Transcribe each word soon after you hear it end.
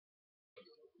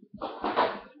Jackson,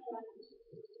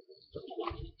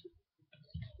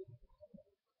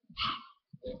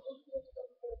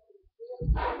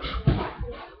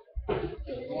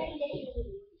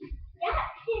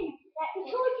 I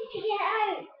told you to get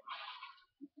out.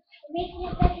 We're making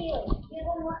a video. You're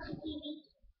going to watch the TV.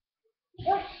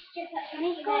 Watch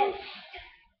stupid.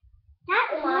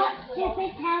 That's not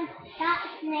stupid time.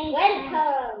 That's nice.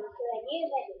 Welcome to a new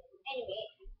video. Anyway,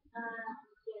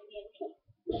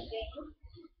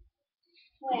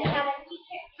 we have a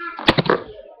secret cat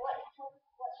here.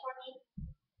 What's her name?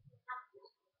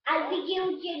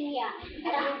 Abigail Jr.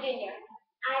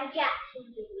 I'm Jackson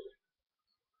Jr.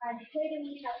 And who do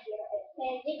we have here? It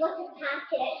says we got a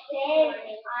packet. It says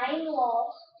I'm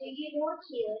lost. Do you know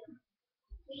you?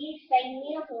 Please find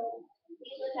me a home.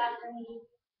 Please look after me.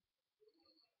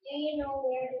 Do you know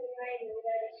where my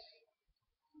brother is?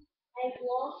 I've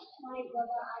lost my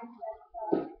brother and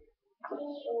sister.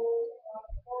 Please do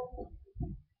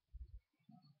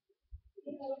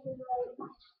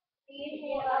you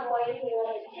know a boy who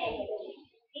likes penguins?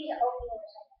 These are all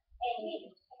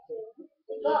anyway.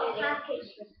 We got a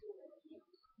package for school.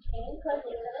 Because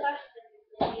it's the first of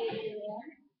the new year.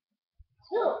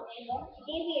 So,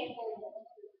 today we are going to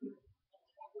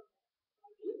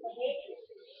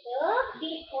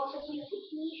these possibly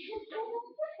should have a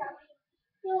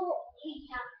so we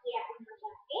have here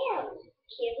another elves.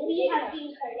 We have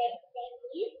been collecting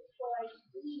these for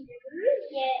years.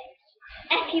 Yeah.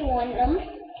 If you want them,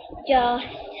 just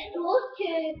go to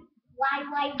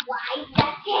YYY.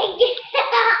 That's it.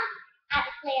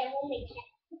 Actually, I'm only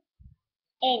checking.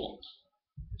 Anyway,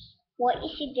 what you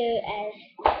should do is.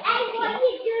 Hey, what are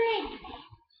you doing?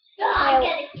 I'm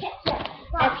gonna catch it.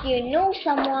 If you know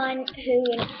someone who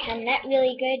can knit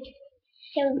really good,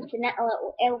 tell them to knit a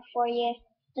little elf for you.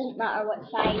 Doesn't matter what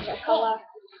size or colour,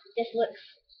 just looks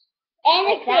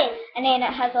like that. And then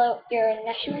it has your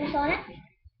initials on it.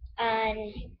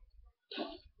 And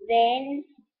then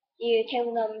you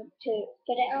tell them to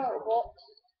put it in a little box,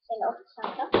 send it off to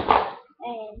Santa,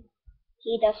 and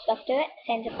he does stuff to it,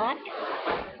 sends it back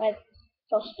with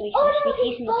possibly some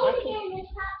sweeties in the package.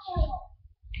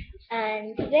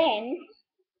 And then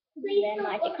the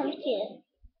magic comes to you.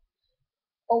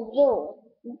 Although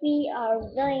we are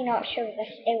really not sure where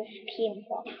this elf came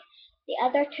from. The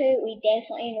other two we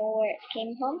definitely know where it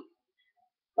came from,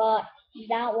 but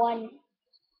that one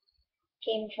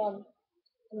came from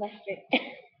a mystery.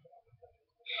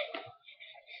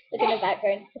 Look in the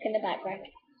background. Look in the background.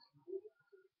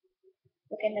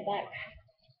 Look in the back.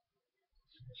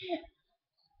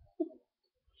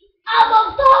 I'm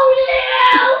a pony!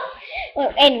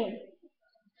 Well, anyway.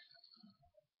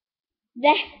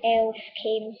 This elf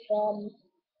came from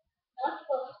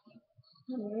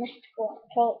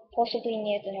mystical, possibly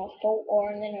near the North Pole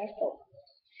or in the North Pole.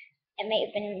 It might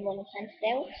have been one of Santa's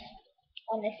elves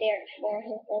on the search for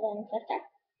his brother and sister.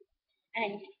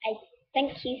 And I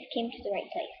think he came to the right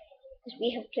place, because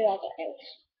we have two other elves.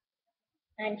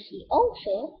 And he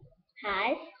also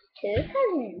has two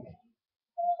cousins.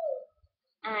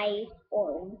 I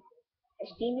own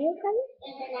his female cousin.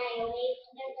 And then I own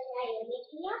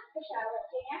Jr., the Charlotte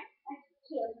Jr., and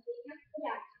Caleb Jr., the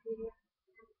Jackson Jr.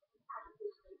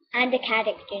 And a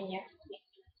Caddick Jr.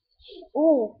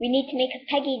 Oh, we need to make a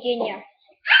Piggy Jr.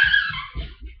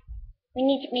 We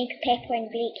need to make a Pepper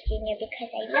and Blake Jr.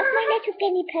 because I love my little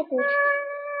penny pebbles.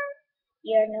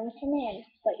 You're not an elf,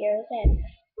 but you're a elf.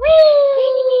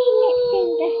 Anyway, let's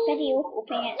end this video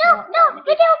hoping it's not. No,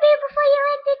 video before you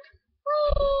end it.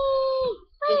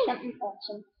 Do something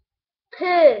awesome.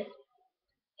 Pooh.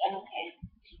 Okay.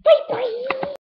 Bye bye.